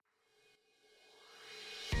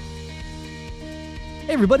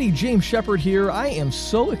Hey everybody, James Shepard here. I am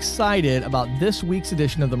so excited about this week's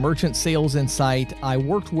edition of the Merchant Sales Insight. I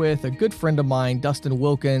worked with a good friend of mine, Dustin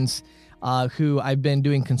Wilkins, who I've been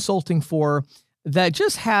doing consulting for, that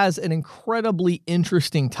just has an incredibly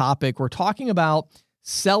interesting topic. We're talking about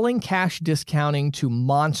selling cash discounting to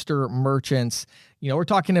monster merchants. We're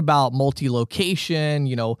talking about multi-location,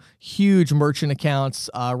 huge merchant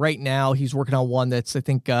accounts. Right now, he's working on one that's, I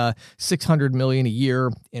think, $600 million a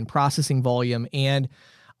year in processing volume. And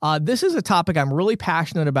this is a topic I'm really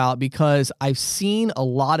passionate about because I've seen a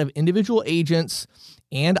lot of individual agents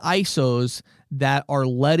and ISOs that are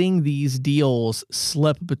letting these deals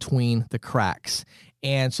slip between the cracks.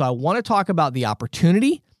 And so I want to talk about the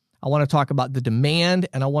opportunity. I want to talk about the demand,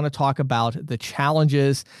 and I want to talk about the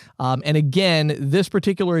challenges. And again, this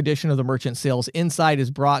particular edition of the Merchant Sales Insight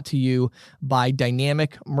is brought to you by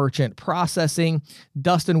Dynamic Merchant Processing.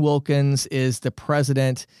 Dustin Wilkins is the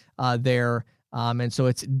president there. And so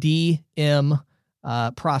it's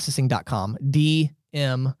dmprocessing.com.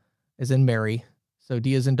 DM as in Mary. So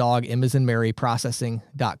D as in dog, M as in Mary,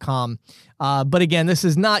 processing.com. But again, this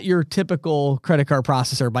is not your typical credit card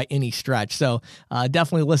processor by any stretch. So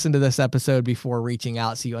definitely listen to this episode before reaching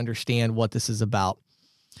out so you understand what this is about.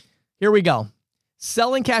 Here we go.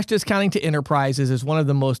 Selling cash discounting to enterprises is one of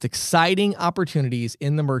the most exciting opportunities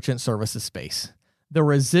in the merchant services space. The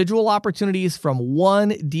residual opportunities from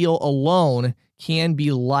one deal alone can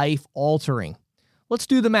be life-altering. Let's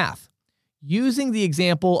do the math. Using the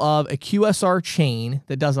example of a QSR chain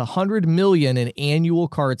that does $100 million in annual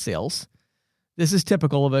card sales, this is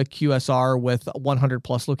typical of a QSR with 100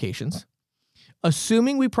 plus locations.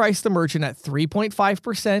 Assuming we price the merchant at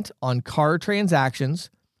 3.5% on card transactions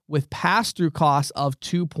with pass-through costs of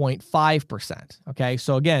 2.5%. Okay,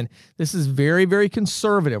 so again, this is very, very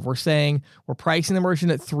conservative. We're saying we're pricing the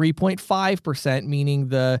merchant at 3.5%, meaning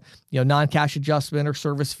the non-cash adjustment or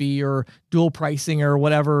service fee or dual pricing or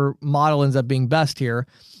whatever model ends up being best here.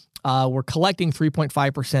 We're collecting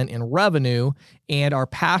 3.5% in revenue, and our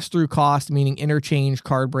pass-through cost, meaning interchange,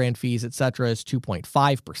 card brand fees, etc., is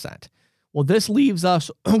 2.5%. Well, this leaves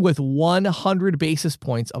us with 100 basis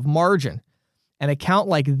points of margin. An account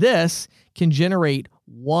like this can generate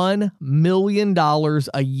 $1 million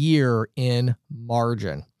a year in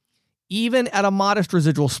margin. Even at a modest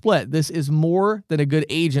residual split, this is more than a good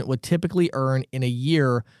agent would typically earn in a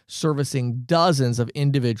year servicing dozens of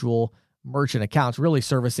individual merchant accounts, really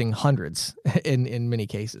servicing hundreds in many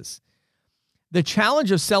cases. The challenge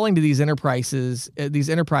of selling to these enterprises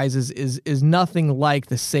is nothing like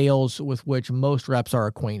the sales with which most reps are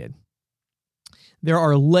acquainted. There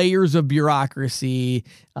are layers of bureaucracy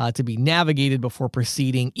to be navigated before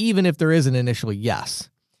proceeding, even if there is an initial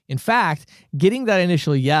yes. In fact, getting that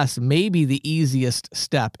initial yes may be the easiest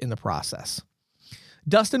step in the process.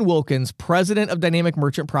 Dustin Wilkins, president of Dynamic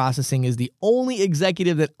Merchant Processing, is the only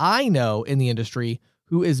executive that I know in the industry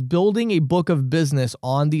who is building a book of business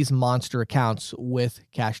on these monster accounts with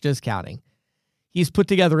cash discounting. He's put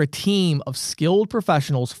together a team of skilled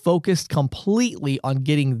professionals focused completely on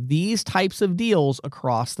getting these types of deals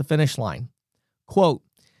across the finish line. Quote,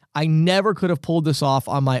 "I never could have pulled this off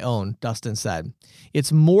on my own," Dustin said.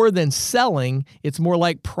 "It's more than selling. It's more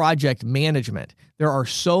like project management. There are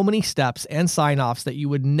so many steps and sign-offs that you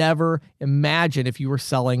would never imagine if you were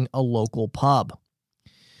selling a local pub."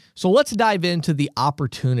 So let's dive into the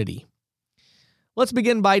opportunity. Let's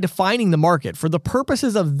begin by defining the market. For the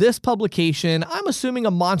purposes of this publication, I'm assuming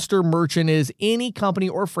a monster merchant is any company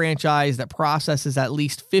or franchise that processes at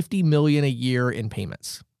least $50 million a year in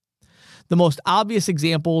payments. The most obvious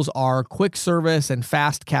examples are quick service and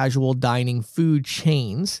fast casual dining food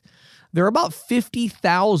chains. There are about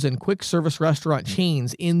 50,000 quick service restaurant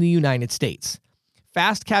chains in the United States.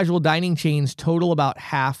 Fast casual dining chains total about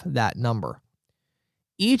half that number.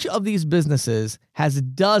 Each of these businesses has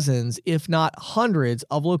dozens, if not hundreds,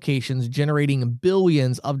 of locations generating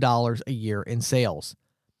billions of dollars a year in sales.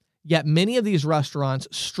 Yet many of these restaurants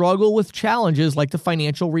struggle with challenges like the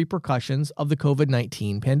financial repercussions of the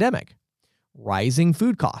COVID-19 pandemic, rising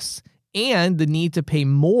food costs, and the need to pay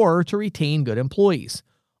more to retain good employees,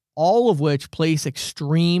 all of which place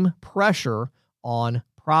extreme pressure on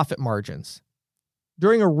profit margins.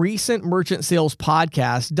 During a recent merchant sales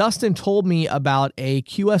podcast, Dustin told me about a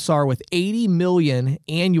QSR with $80 million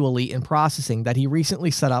annually in processing that he recently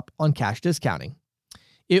set up on cash discounting.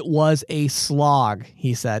 It was a slog,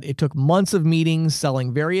 he said. It took months of meetings,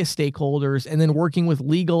 selling various stakeholders, and then working with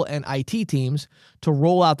legal and IT teams to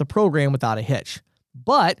roll out the program without a hitch.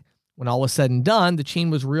 But when all was said and done, the chain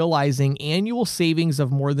was realizing annual savings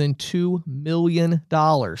of more than $2 million.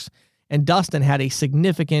 And Dustin had a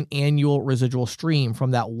significant annual residual stream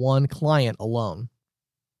from that one client alone.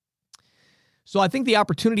 So I think the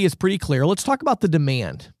opportunity is pretty clear. Let's talk about the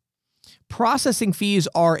demand. Processing fees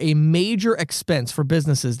are a major expense for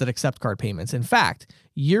businesses that accept card payments. In fact,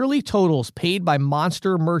 yearly totals paid by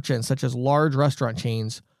monster merchants such as large restaurant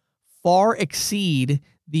chains far exceed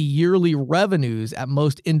the yearly revenues at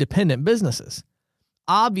most independent businesses.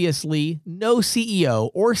 Obviously, no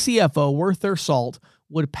CEO or CFO worth their salt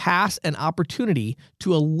would pass an opportunity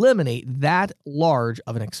to eliminate that large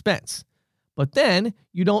of an expense. But then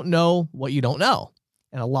you don't know what you don't know.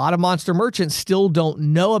 And a lot of monster merchants still don't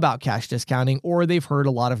know about cash discounting, or they've heard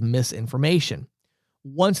a lot of misinformation.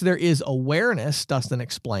 Once there is awareness, Dustin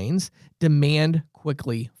explains, demand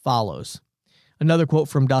quickly follows. Another quote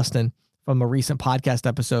from Dustin from a recent podcast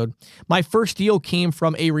episode. My first deal came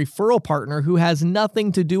from a referral partner who has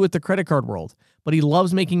nothing to do with the credit card world, but he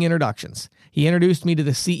loves making introductions. He introduced me to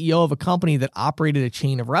the CEO of a company that operated a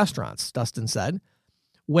chain of restaurants, Dustin said.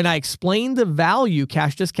 When I explained the value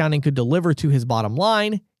cash discounting could deliver to his bottom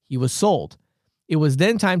line, he was sold. It was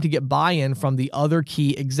then time to get buy-in from the other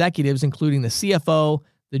key executives, including the CFO,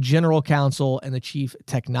 the general counsel, and the chief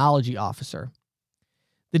technology officer.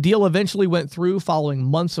 The deal eventually went through following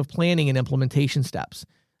months of planning and implementation steps.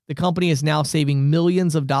 The company is now saving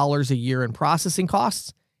millions of dollars a year in processing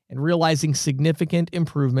costs and realizing significant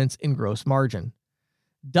improvements in gross margin.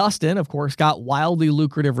 Dustin, of course, got wildly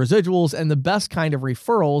lucrative residuals and the best kind of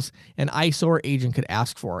referrals an ISO or agent could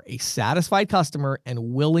ask for, a satisfied customer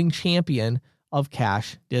and willing champion of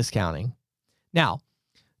cash discounting. Now,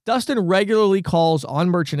 Dustin regularly calls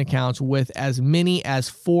on merchant accounts with as many as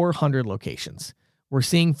 400 locations. We're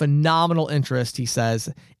seeing phenomenal interest, he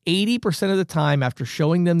says. 80% of the time after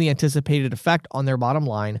showing them the anticipated effect on their bottom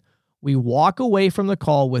line, we walk away from the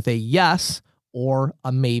call with a yes or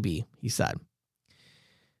a maybe, he said.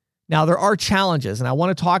 Now, there are challenges, and I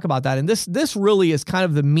want to talk about that. And this really is kind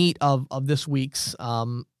of the meat of this week's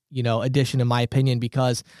edition, in my opinion,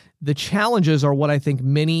 because the challenges are what I think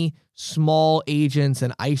many small agents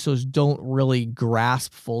and ISOs don't really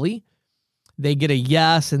grasp fully. They get a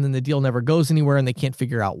yes, and then the deal never goes anywhere, and they can't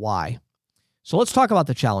figure out why. So let's talk about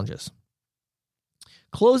the challenges.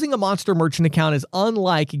 Closing a monster merchant account is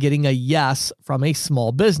unlike getting a yes from a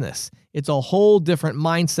small business. It's a whole different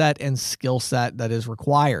mindset and skill set that is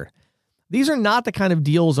required. These are not the kind of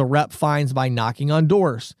deals a rep finds by knocking on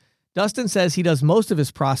doors. Dustin says he does most of his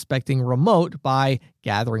prospecting remote by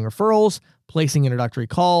gathering referrals, placing introductory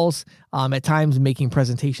calls, at times making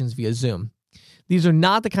presentations via Zoom. These are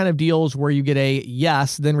not the kind of deals where you get a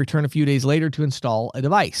yes, then return a few days later to install a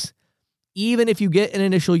device. Even if you get an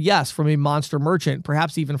initial yes from a monster merchant,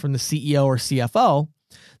 perhaps even from the CEO or CFO,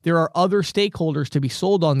 there are other stakeholders to be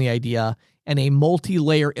sold on the idea and a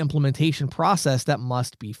multi-layer implementation process that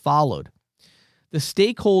must be followed. The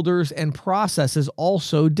stakeholders and processes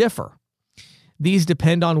also differ. These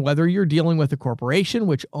depend on whether you're dealing with a corporation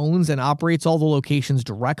which owns and operates all the locations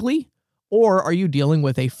directly, or are you dealing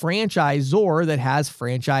with a franchisor that has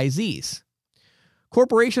franchisees?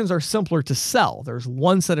 Corporations are simpler to sell. There's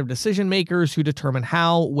one set of decision makers who determine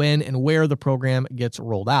how, when, and where the program gets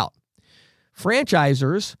rolled out.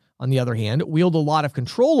 Franchisors, on the other hand, wield a lot of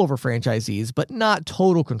control over franchisees, but not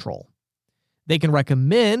total control. They can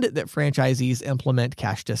recommend that franchisees implement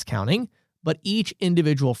cash discounting, but each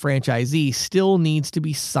individual franchisee still needs to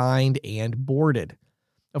be signed and boarded.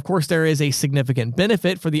 Of course, there is a significant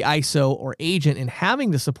benefit for the ISO or agent in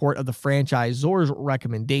having the support of the franchisor's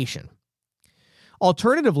recommendation.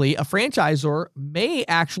 Alternatively, a franchisor may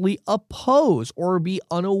actually oppose or be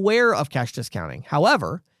unaware of cash discounting.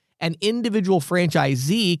 However, an individual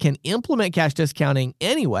franchisee can implement cash discounting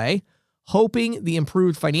anyway, hoping the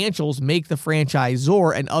improved financials make the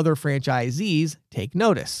franchisor and other franchisees take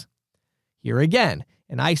notice. Here again,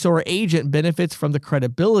 an ISO or agent benefits from the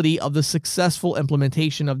credibility of the successful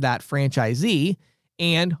implementation of that franchisee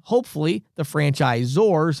and, hopefully, the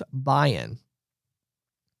franchisor's buy-in.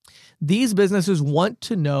 These businesses want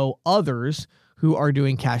to know others who are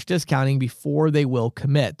doing cash discounting before they will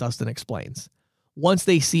commit, Dustin explains. Once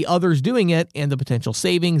they see others doing it and the potential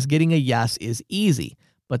savings, getting a yes is easy.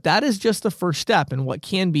 But that is just the first step in what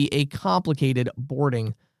can be a complicated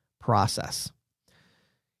boarding process.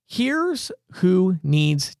 Here's who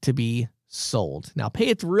needs to be sold. Now,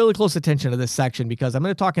 pay really close attention to this section because I'm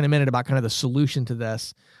going to talk in a minute about kind of the solution to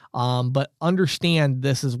this. But understand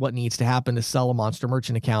this is what needs to happen to sell a monster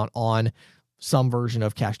merchant account on some version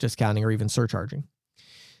of cash discounting or even surcharging.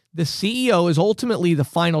 The CEO is ultimately the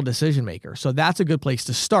final decision maker, so that's a good place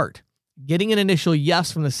to start. Getting an initial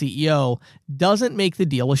yes from the CEO doesn't make the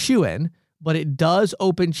deal a shoo-in, but it does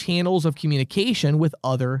open channels of communication with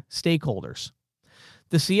other stakeholders.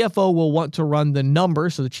 The CFO will want to run the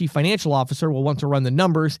numbers, so the chief financial officer will want to run the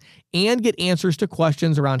numbers and get answers to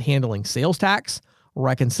questions around handling sales tax,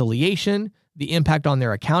 reconciliation, the impact on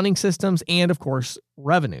their accounting systems, and of course,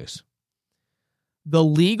 revenues. The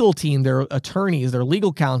legal team, their attorneys, their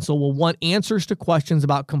legal counsel will want answers to questions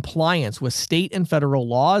about compliance with state and federal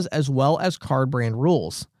laws as well as card brand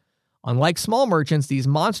rules. Unlike small merchants, these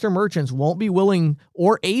monster merchants won't be willing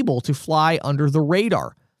or able to fly under the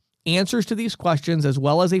radar. Answers to these questions, as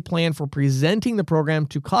well as a plan for presenting the program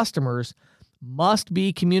to customers, must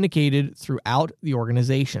be communicated throughout the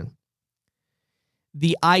organization.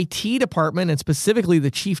 The IT department, and specifically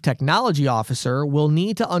the chief technology officer, will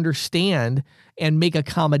need to understand and make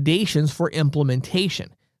accommodations for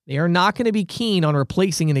implementation. They are not going to be keen on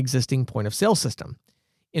replacing an existing point of sale system.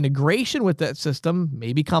 Integration with that system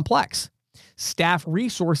may be complex. Staff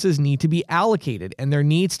resources need to be allocated, and there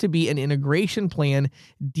needs to be an integration plan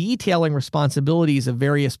detailing responsibilities of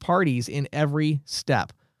various parties in every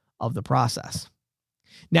step of the process.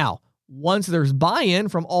 Now, once there's buy-in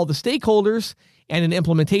from all the stakeholders and an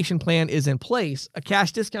implementation plan is in place, a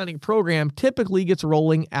cash discounting program typically gets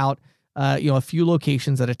rolling out a few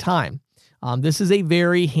locations at a time. This is a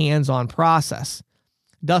very hands-on process.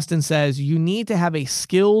 Dustin says you need to have a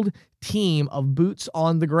skilled team of boots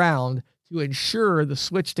on the ground to ensure the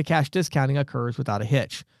switch to cash discounting occurs without a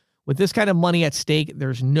hitch. With this kind of money at stake,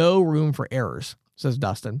 there's no room for errors, says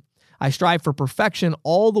Dustin. I strive for perfection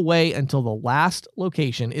all the way until the last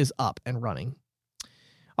location is up and running.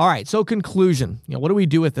 All right, so conclusion. What do we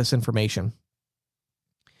do with this information?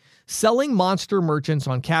 Selling monster merchants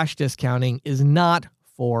on cash discounting is not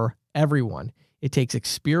for everyone. It takes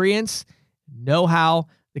experience, know-how,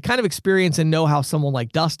 the kind of experience and know-how someone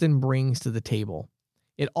like Dustin brings to the table.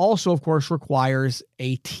 It also, of course, requires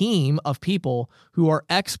a team of people who are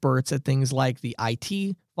experts at things like the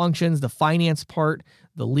IT functions, the finance part,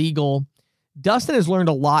 the legal. Dustin has learned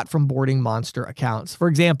a lot from boarding monster accounts. For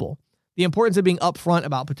example, the importance of being upfront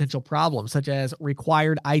about potential problems, such as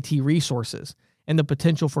required IT resources and the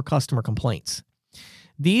potential for customer complaints.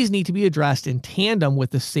 These need to be addressed in tandem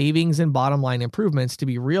with the savings and bottom line improvements to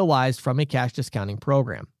be realized from a cash discounting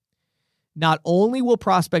program. Not only will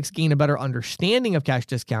prospects gain a better understanding of cash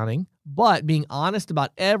discounting, but being honest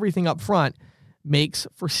about everything up front makes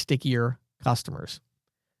for stickier customers.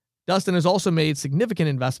 Dustin has also made significant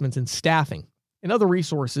investments in staffing and other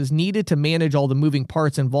resources needed to manage all the moving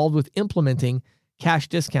parts involved with implementing cash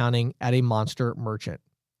discounting at a monster merchant.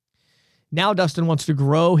 Now Dustin wants to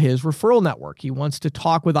grow his referral network. He wants to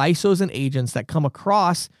talk with ISOs and agents that come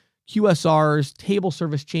across QSRs, table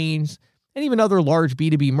service chains, and even other large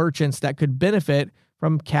B2B merchants that could benefit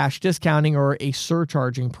from cash discounting or a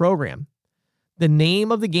surcharging program. The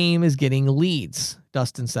name of the game is getting leads,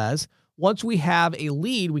 Dustin says. Once we have a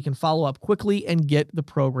lead, we can follow up quickly and get the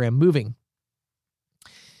program moving.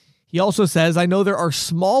 He also says, I know there are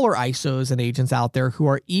smaller ISOs and agents out there who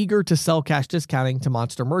are eager to sell cash discounting to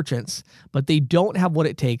monster merchants, but they don't have what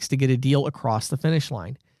it takes to get a deal across the finish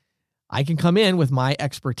line. I can come in with my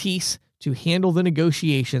expertise to handle the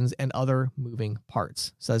negotiations and other moving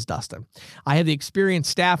parts, says Dustin. I have the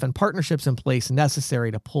experienced staff and partnerships in place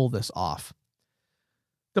necessary to pull this off.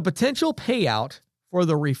 The potential payout for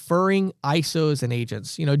the referring ISOs and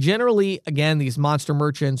agents. Generally, again, these monster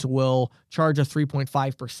merchants will charge a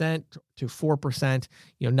 3.5% to 4%,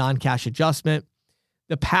 non-cash adjustment.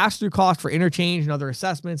 The pass-through cost for interchange and other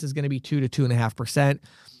assessments is going to be 2 to 2.5%.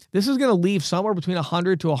 This is going to leave somewhere between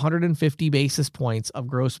 100 to 150 basis points of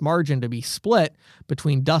gross margin to be split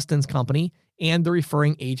between Dustin's company and the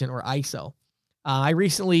referring agent or ISO. I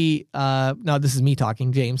recently, no, this is me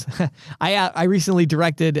talking, James. I recently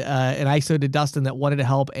directed an ISO to Dustin that wanted to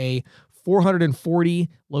help a 440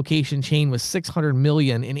 location chain with 600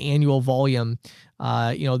 million in annual volume.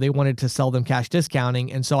 They wanted to sell them cash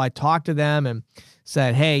discounting. And so I talked to them and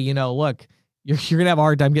said, hey, look, you're going to have a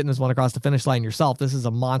hard time getting this one across the finish line yourself. This is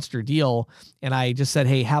a monster deal. And I just said,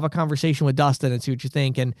 hey, have a conversation with Dustin and see what you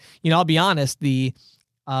think. And, I'll be honest, the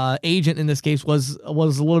agent in this case was a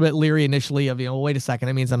little bit leery initially of, wait a second,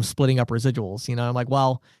 it means I'm splitting up residuals. I'm like,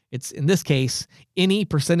 well, it's in this case, any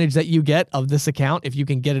percentage that you get of this account, if you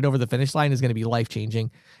can get it over the finish line, is going to be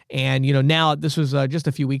life-changing. And, now this was just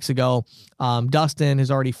a few weeks ago. Dustin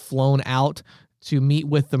has already flown out to meet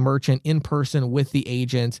with the merchant in person with the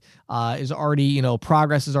agent, is already,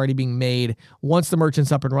 progress is already being made. Once the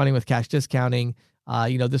merchant's up and running with cash discounting,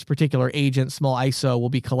 this particular agent, small ISO, will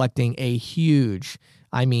be collecting a huge,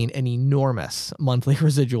 an enormous monthly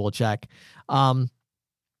residual check.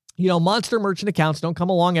 Monster merchant accounts don't come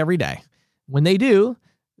along every day. When they do,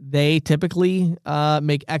 they typically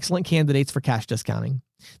make excellent candidates for cash discounting.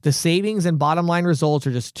 The savings and bottom line results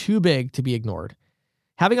are just too big to be ignored.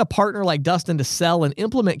 Having a partner like Dustin to sell and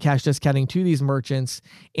implement cash discounting to these merchants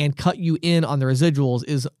and cut you in on the residuals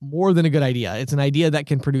is more than a good idea. It's an idea that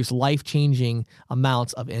can produce life-changing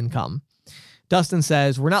amounts of income. Dustin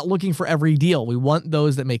says, we're not looking for every deal. We want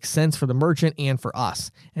those that make sense for the merchant and for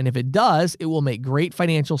us. And if it does, it will make great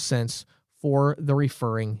financial sense for the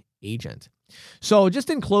referring agent. So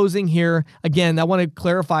just in closing here, again, I want to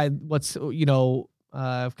clarify what's,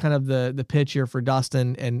 kind of the pitch here for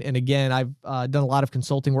Dustin. And again, I've done a lot of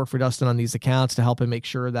consulting work for Dustin on these accounts to help him make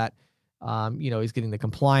sure that, he's getting the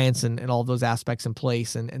compliance and all of those aspects in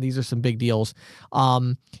place. And these are some big deals.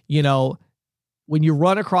 When you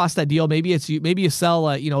run across that deal, maybe you sell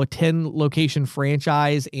a 10 location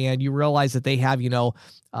franchise and you realize that they have,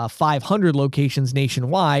 500 locations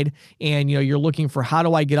nationwide. And, you're looking for, how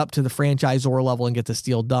do I get up to the franchisor level and get this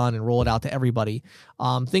deal done and roll it out to everybody?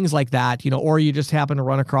 Things like that, or you just happen to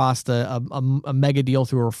run across a mega deal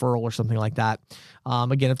through a referral or something like that.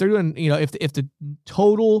 Again, if they're doing, if the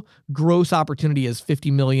total gross opportunity is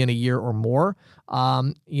 50 million a year or more,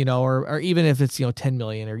 or even if it's, 10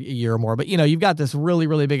 million a year or more, but you've got this really,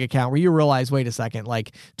 really big account where you realize, wait a second,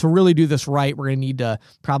 like to really do this right, we're going to need to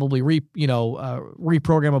probably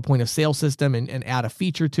reprogram a point of sale system and add a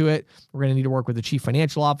feature to it. We're going to need to work with the chief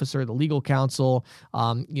financial officer, the legal counsel,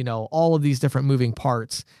 all of these different moving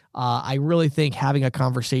parts. I really think having a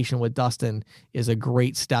conversation with Dustin is a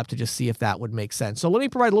great step to just see if that would make sense. So let me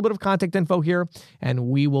provide a little bit of contact info here and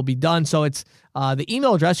we will be done. So it's the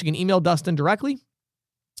email address. You can email Dustin directly,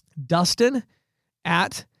 Dustin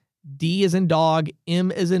at D as in dog,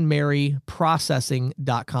 M as in Mary,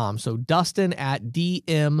 processing.com. So Dustin at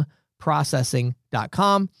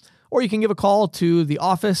dmprocessing.com, or you can give a call to the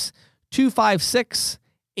office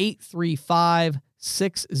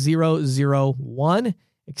 256-835-6001.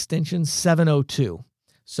 extension 702.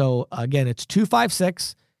 So again, it's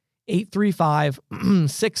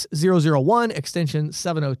 256-835-6001, extension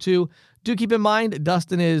 702. Do keep in mind,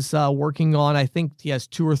 Dustin is working on, I think he has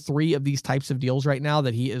 2 or 3 of these types of deals right now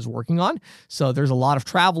that he is working on. So there's a lot of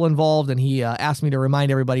travel involved, and he asked me to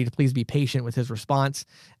remind everybody to please be patient with his response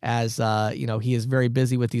as, he is very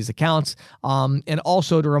busy with these accounts. And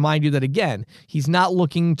also to remind you that, again, he's not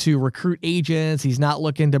looking to recruit agents. He's not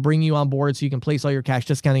looking to bring you on board so you can place all your cash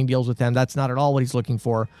discounting deals with him. That's not at all what he's looking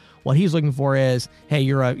for. What he's looking for is, hey,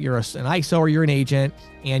 you're an ISO or you're an agent,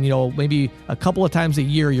 and maybe a couple of times a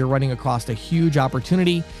year you're running across a huge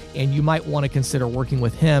opportunity, and you might want to consider working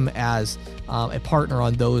with him as a partner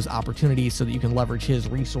on those opportunities so that you can leverage his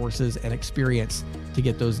resources and experience to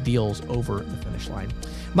get those deals over the finish line.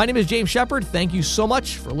 My name is James Shepard. Thank you so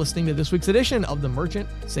much for listening to this week's edition of the Merchant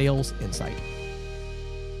Sales Insight.